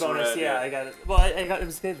non-bonus bonus. red, Yeah, yeah. I got it. Well, I got it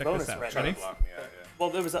was good bonus this out. red. Ready? Well,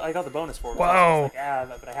 I got the bonus for it. Whoa. So I was like,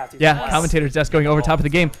 yeah, but I have to. use Yeah, the last. commentator's desk going over top of the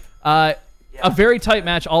game. A very tight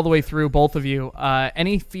match all the way through, both of you.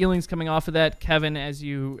 Any feelings coming off of that, Kevin? As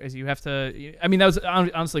you have to, I mean, that was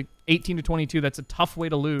honestly 18-22. That's a tough way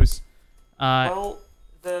to lose. Well,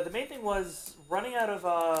 the main thing was running out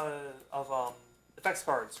of effects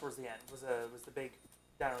cards towards the end was the big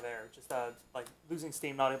downer there. Just like losing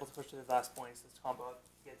steam, not able to push to the last points, this combo to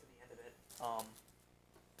get to the end of it.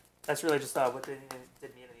 That's really just what did me in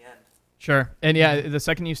the end. Sure, and yeah, the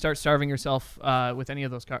second you start starving yourself with any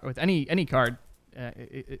of those with any card,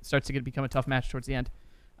 it starts to become a tough match towards the end.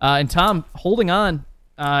 And Tom, holding on,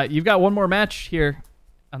 you've got one more match here.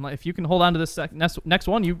 If you can hold on to this next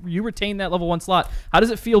one, you retain that level 1 slot. How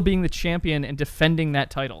does it feel being the champion and defending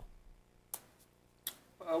that title?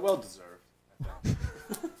 Well deserved.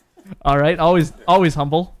 All right, always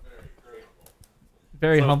humble.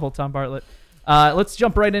 Very humble, Tom Bartlett. Let's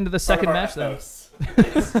jump right into the second match then.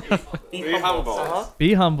 Be humble.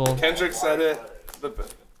 Be humble. Kendrick said it.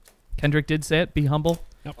 Kendrick did say it. Be humble.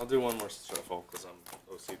 I'll do one more shuffle because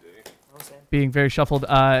I'm OCD. Being very shuffled.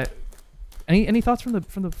 Any thoughts from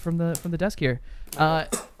the desk here?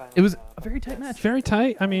 It was a very tight match. Very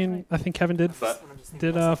tight. I mean, I think Kevin did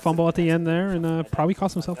fumble at the end there and probably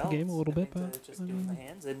cost himself the game a little bit, but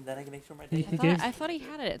I thought he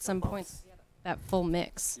had it at some point. That full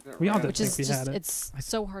mix. We all did which think is we just, had it. it's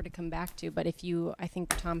so hard to come back to, but I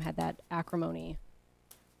think Tom had that acrimony.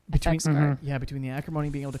 Between effects card. between the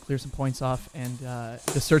acrimony being able to clear some points off and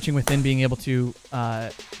the searching within being able to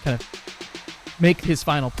kind of make his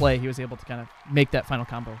final play, he was able to kind of make that final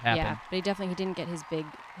combo happen. Yeah, but he didn't get his big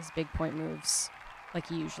point moves like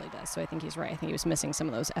he usually does. So I think he's right. I think he was missing some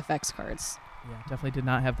of those FX cards. Yeah, definitely did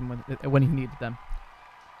not have them when he needed them.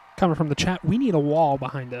 Coming from the chat, we need a wall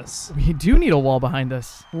behind us. We do need a wall behind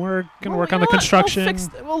us. We're gonna work on the construction.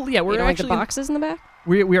 We're like actually the boxes in the back.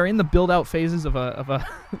 We are in the build out phases of a.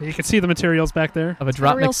 You can see the materials back there. Of a It's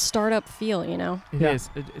got a real DropMix. startup feel, you know. It is.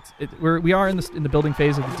 We are in the building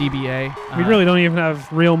phase of the DBA. We really don't even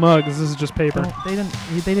have real mugs. This is just paper. No, they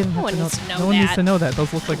didn't. No have one to know. needs to know No one needs that. to know that.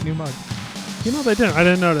 Those look like new mugs. You know they didn't. I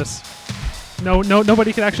didn't notice.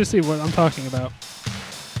 Nobody could actually see what I'm talking about.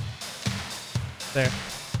 There.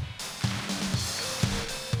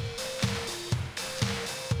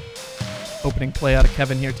 Opening play out of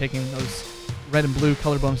Kevin here, taking those red and blue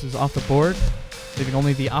color bonuses off the board, leaving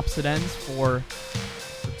only the opposite ends for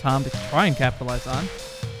Tom to try and capitalize on.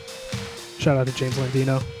 Shout out to James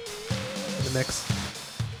Landino in the mix.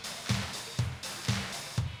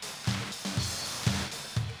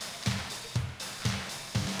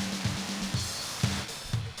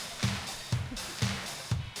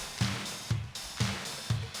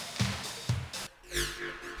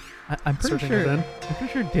 I'm pretty Searching sure. within. I'm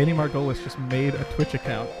pretty sure Danny Margolis just made a Twitch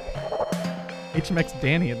account. HMX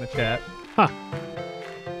Danny in the chat. Huh.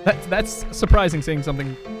 That's surprising. Saying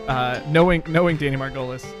something, knowing Danny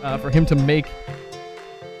Margolis, for him to make.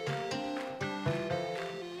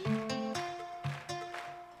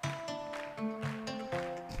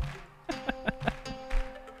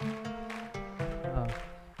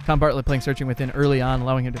 Tom Bartlett playing Searching Within early on,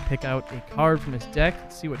 allowing him to pick out a card from his deck.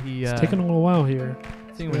 Let's see what he. It's taking a little while here.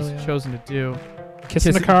 Seeing what he's chosen to do.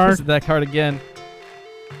 Kissing the card. Kisses that card again.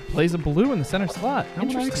 Plays a blue in the center slot. Not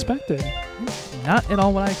what I expected. Not at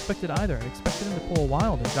all what I expected either. I expected him to pull a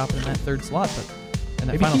wild and drop it in that third slot, in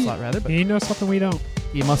that final slot rather. But he knows something we don't.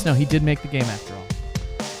 He must know. He did make the game after all.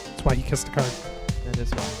 That's why he kissed the card. That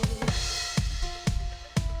is why.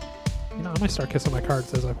 You know, I might start kissing my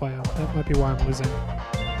cards as I play out. That might be why I'm losing.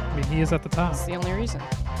 I mean, he is at the top. That's the only reason.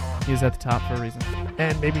 He is at the top for a reason.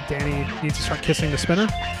 And maybe Danny needs to start kissing the spinner.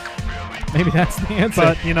 Maybe that's the answer.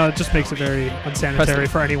 But, you know, it just makes it very unsanitary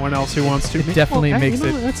for anyone else who wants to. It definitely makes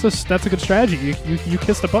it. That's a good strategy. You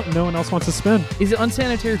kiss the button, no one else wants to spin. Is it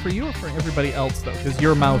unsanitary for you or for everybody else, though? Because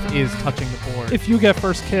your mouth is touching the board. If you get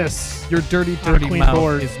first kiss, your dirty mouth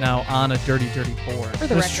board is now on a dirty board. For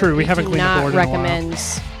the That's record, true. We haven't cleaned the board in a while. recommend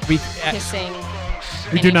kissing.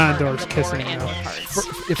 We do not endorse kissing. I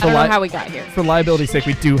I don't know how we got here. For liability's sake,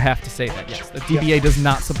 we do have to say that, yes. The DBA does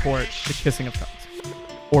not support the kissing of cards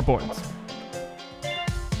or boards.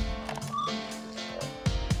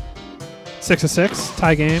 6-6,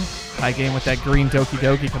 tie game. Tie game with that green Doki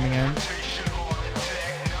Doki coming in.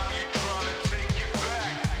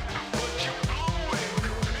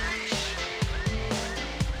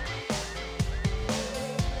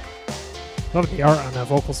 Love the art on that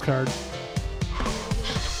vocals card.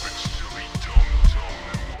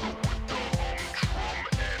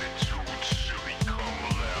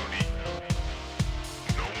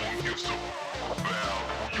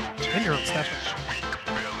 And your own stuff.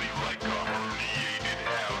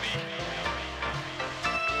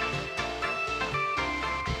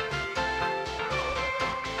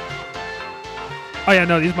 Oh yeah,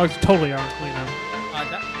 no, these mugs totally aren't clean now.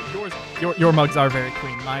 Your mugs are very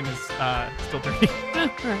clean. Mine is still dirty.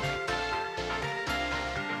 Right.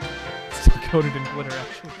 Still coated in glitter,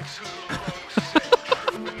 actually.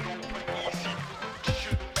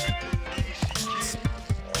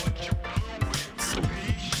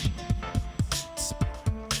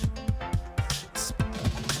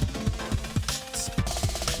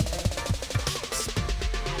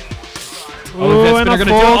 Ooh, and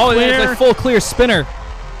a full clear spinner.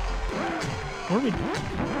 Were we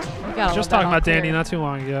just talking about Danny not too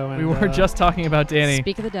long ago? And, we were just talking about Danny.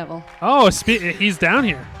 Speak of the devil. Oh, he's down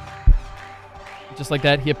here. Just like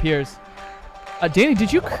that, he appears. Danny,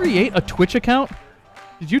 did you create a Twitch account?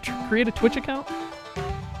 Did you create a Twitch account?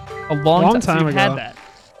 A long time ago. Had that.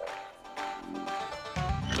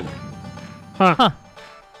 Huh.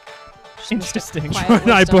 Interesting. Troy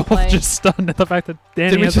and I both just stunned at the fact that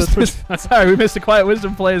Danny has a Twitch. Sorry, we missed a Quiet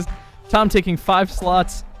Wisdom plays. Tom taking 5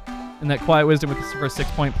 slots in that Quiet Wisdom with his first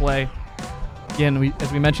 6-point play. Again,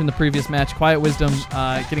 as we mentioned in the previous match, Quiet Wisdom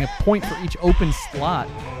getting a point for each open slot.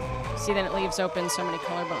 See, then it leaves open so many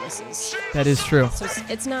color bonuses. That is true. So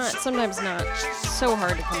it's sometimes not so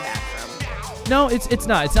hard to come back from. No, it's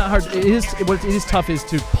not. It's not hard. What is tough is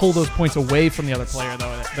to pull those points away from the other player,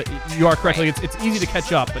 though. But you are correct. Like, it's easy to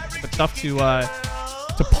catch up, but tough to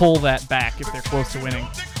pull that back if they're close to winning.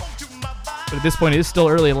 But at this point, it is still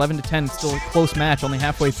early, 11-10. It's still a close match, only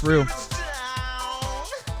halfway through.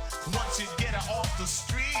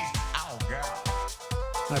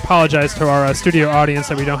 I apologize to our studio audience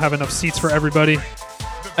that we don't have enough seats for everybody.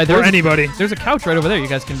 Or anybody. There's a couch right over there. You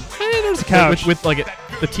guys can. Hey, there's a couch. With like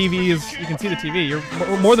the TV is. You can see the TV. You're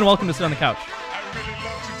more than welcome to sit on the couch.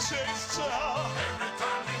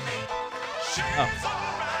 Oh.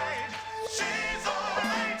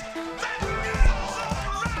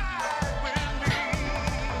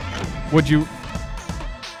 Would you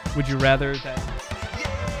rather that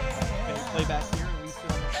they play back here and we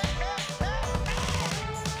sit on the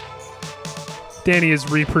Danny is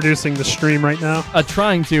reproducing the stream right now.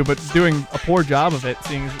 Trying to, but doing a poor job of it.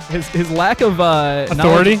 Seeing his lack of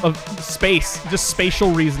authority of space, just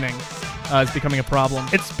spatial reasoning, is becoming a problem.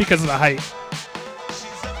 It's because of the height.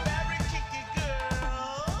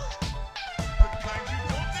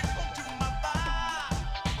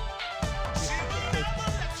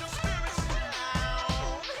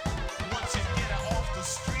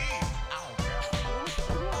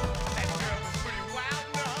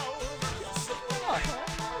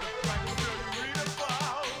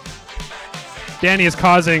 Danny is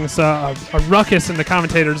causing a ruckus in the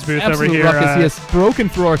commentator's booth Absolute over here. Ruckus. He has broken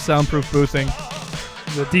through our soundproof boothing.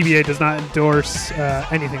 The DBA does not endorse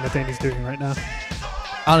anything that Danny's doing right now.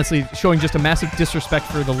 Honestly, showing just a massive disrespect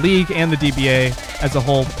for the league and the DBA as a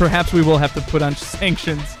whole. Perhaps we will have to put on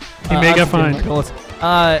sanctions. He may get fined.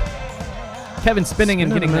 Kevin spinning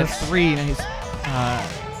and getting that 3. And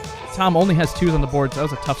Tom only has 2s on the board, so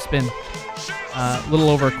that was a tough spin. A little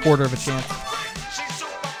over a quarter of a chance.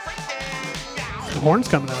 The horn's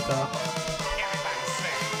coming out, though.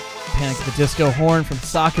 Panic at the Disco Horn from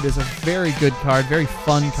Socket is a very good card, very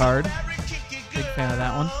fun card. Big fan of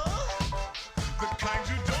that one.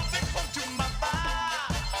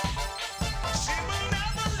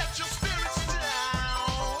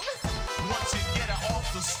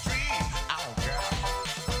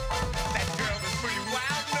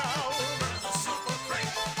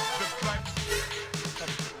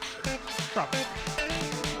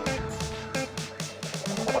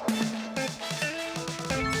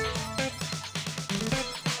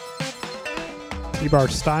 T-Bar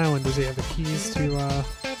style, and does he have the keys to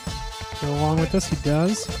go along with this? He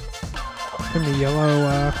does. Give him the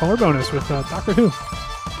yellow color bonus with Doctor Who.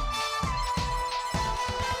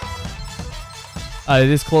 It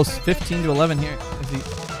is close, 15 to 11 here. Is he?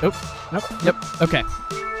 Oh, nope. Yep. Okay.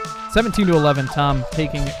 17 to 11. Tom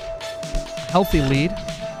taking a healthy lead.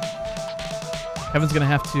 Kevin's going to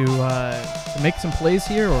have to make some plays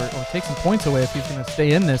here or take some points away if he's going to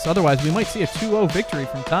stay in this. Otherwise, we might see a 2-0 victory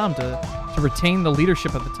from Tom to retain the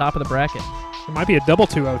leadership at the top of the bracket. It might be a double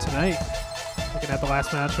 2-0 tonight. Looking at the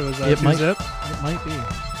last match, it was 2-zip. It might be.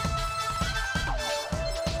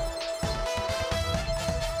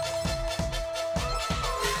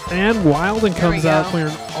 And Wilden comes out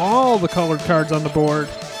clearing all the colored cards on the board.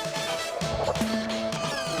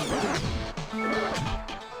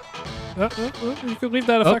 You could leave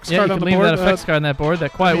that effects card on the board. You can leave that effects card on that board.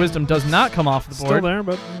 That Quiet Wisdom does not come off the board. Still there,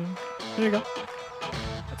 but there you go.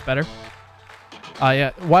 That's better.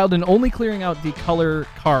 Yeah, Wilden only clearing out the color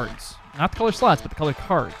cards. Not the color slots, but the color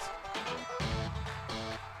cards.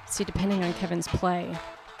 See, depending on Kevin's play,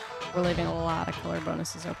 we're leaving a lot of color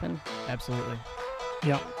bonuses open. Absolutely.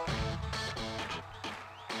 Yep.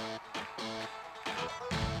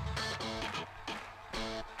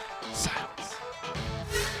 Silence.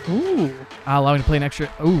 Ooh. Allowing to play an extra.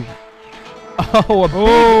 Ooh.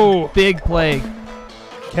 Oh, a big play.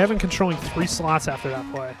 Kevin controlling 3 slots after that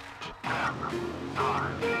play.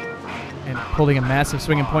 And pulling a massive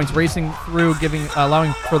swing in points, racing through,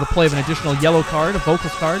 allowing for the play of an additional yellow card, a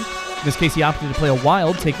vocals card. In this case, he opted to play a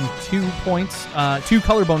wild, taking 2 points, 2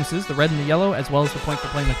 color bonuses, the red and the yellow, as well as the point for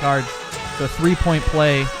playing the card. So a 3-point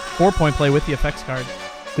play, 4-point play with the effects card.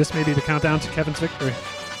 This may be the countdown to Kevin's victory.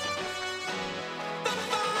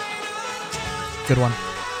 Good one.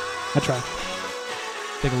 I tried.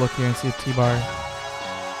 Take a look here and see if T-Bar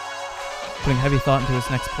putting heavy thought into his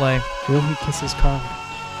next play. Will he kiss his card?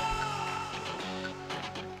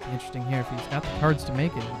 Interesting here. If he's got the cards to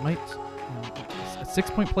make it, he might. A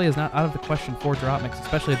 6-point play is not out of the question for DropMix,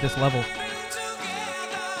 especially at this level.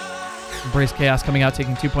 Embrace Chaos coming out,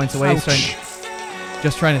 taking 2 points away.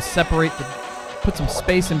 Just trying to separate, put some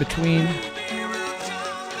space in between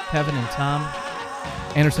Kevin and Tom.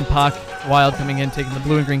 Anderson Pock, Wild coming in, taking the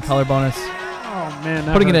blue and green color bonus. Oh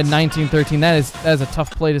man, putting it at 19-13. That is a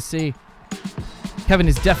tough play to see. Kevin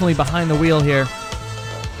is definitely behind the wheel here.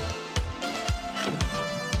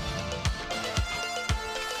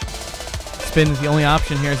 Spin is the only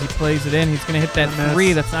option here as he plays it in. He's going to hit that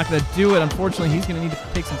 3. That's not going to do it. Unfortunately, he's going to need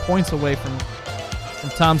to take some points away from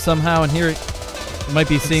Tom somehow. And here we might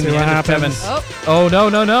be seeing the end of Kevin. Oh,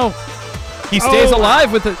 no. He stays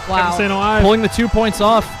alive with it. Wow. Staying alive. Pulling the 2 points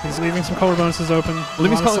off. He's leaving some color bonuses open.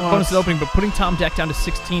 Leaving some color bonuses open, but putting Tom Deck down to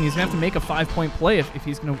 16. He's going to have to make a 5-point play if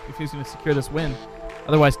he's going to secure this win.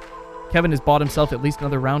 Otherwise, Kevin has bought himself at least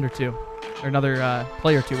another round or 2. Or another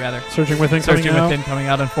play or 2, rather. Surging Within coming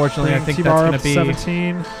out, unfortunately. I think that's going to be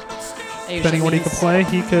 17. Depending what he could play,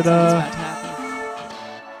 he could...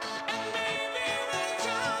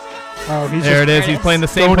 there it is. He's playing the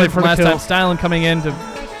same play from last time. Stylen coming in to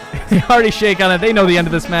already shake on it. They know the end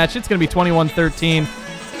of this match. It's going to be 21-13.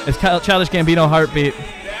 It's Childish Gambino heartbeat.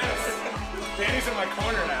 Danny's in my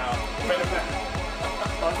corner now.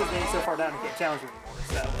 This is Danny so far down, he can't challenge me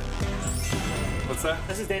anymore. What's that?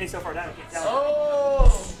 This is Danny so far down, he can't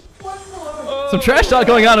challenge me. Some trash talk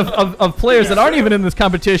going on of players that aren't even in this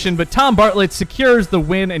competition, but Tom Bartlett secures the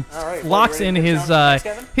win and locks in his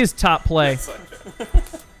top play.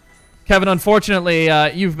 Kevin, unfortunately,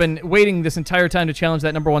 you've been waiting this entire time to challenge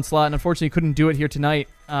that #1 slot, and unfortunately you couldn't do it here tonight.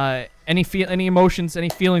 Any emotions, any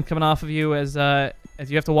feelings coming off of you as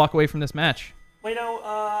you have to walk away from this match?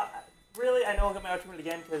 Well, really, I know I'll get my opportunity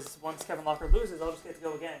again because once Kevin Lockard loses, I'll just get to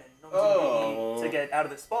go again, and no one's going to get out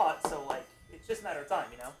of this spot. So like, it's just a matter of time,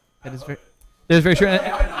 That is very true.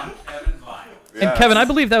 And Kevin, I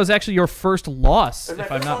believe that was actually your first loss,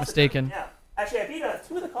 if I'm not mistaken. Yeah. Actually, I beat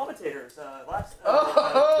 2 of the commentators last.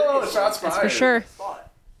 Shots fired. That's for sure.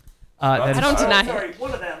 I don't deny it. Sorry,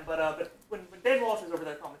 one of them, but when Dan Walsh was over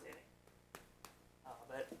there commentating.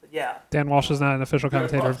 But yeah. Dan Walsh is not an official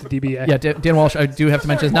commentator of the DBA. Yeah, Dan Walsh, I do have to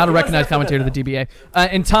mention, is not a recognized commentator of the DBA.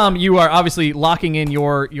 And Tom, you are obviously locking in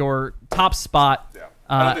your top spot. Yeah.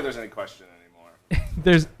 I don't think there's any question anymore.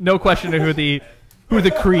 There's no question of who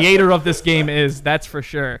the creator of this game is. That's for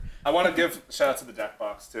sure. I want to give shout out to the deck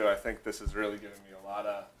box too. I think this is really giving me a lot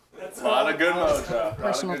of good mojo.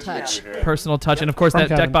 Personal touch. Personal touch, and of course that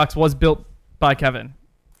deck box was built by Kevin,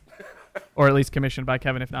 or at least commissioned by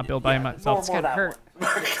Kevin, if not built by himself. It's gonna hurt.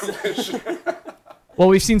 Well,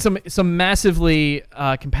 we've seen some massively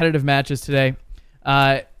competitive matches today.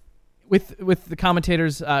 With the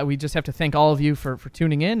commentators, we just have to thank all of you for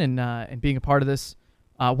tuning in and being a part of this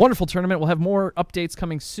wonderful tournament. We'll have more updates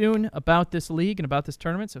coming soon about this league and about this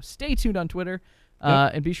tournament, so stay tuned on Twitter.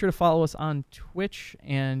 And be sure to follow us on Twitch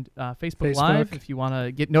and Facebook Live if you want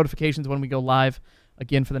to get notifications when we go live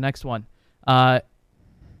again for the next one.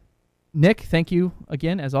 Nick, thank you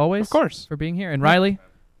again, as always, of course, for being here. And Riley,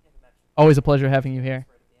 always a pleasure having you here.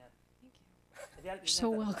 You're so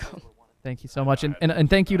welcome. Thank you so much. And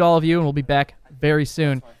thank you to all of you, and we'll be back very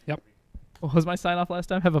soon. Yep. What was my sign-off last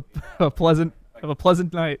time? Have a pleasant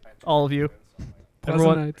night, all of you.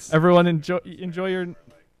 Everyone enjoy your...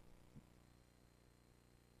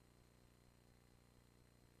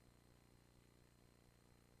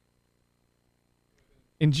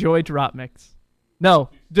 Enjoy DropMix. No,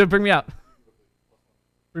 bring me out.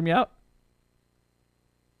 Bring me out.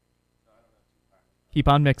 Keep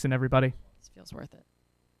on mixing, everybody. This feels worth it.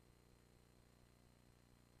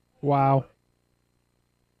 Wow.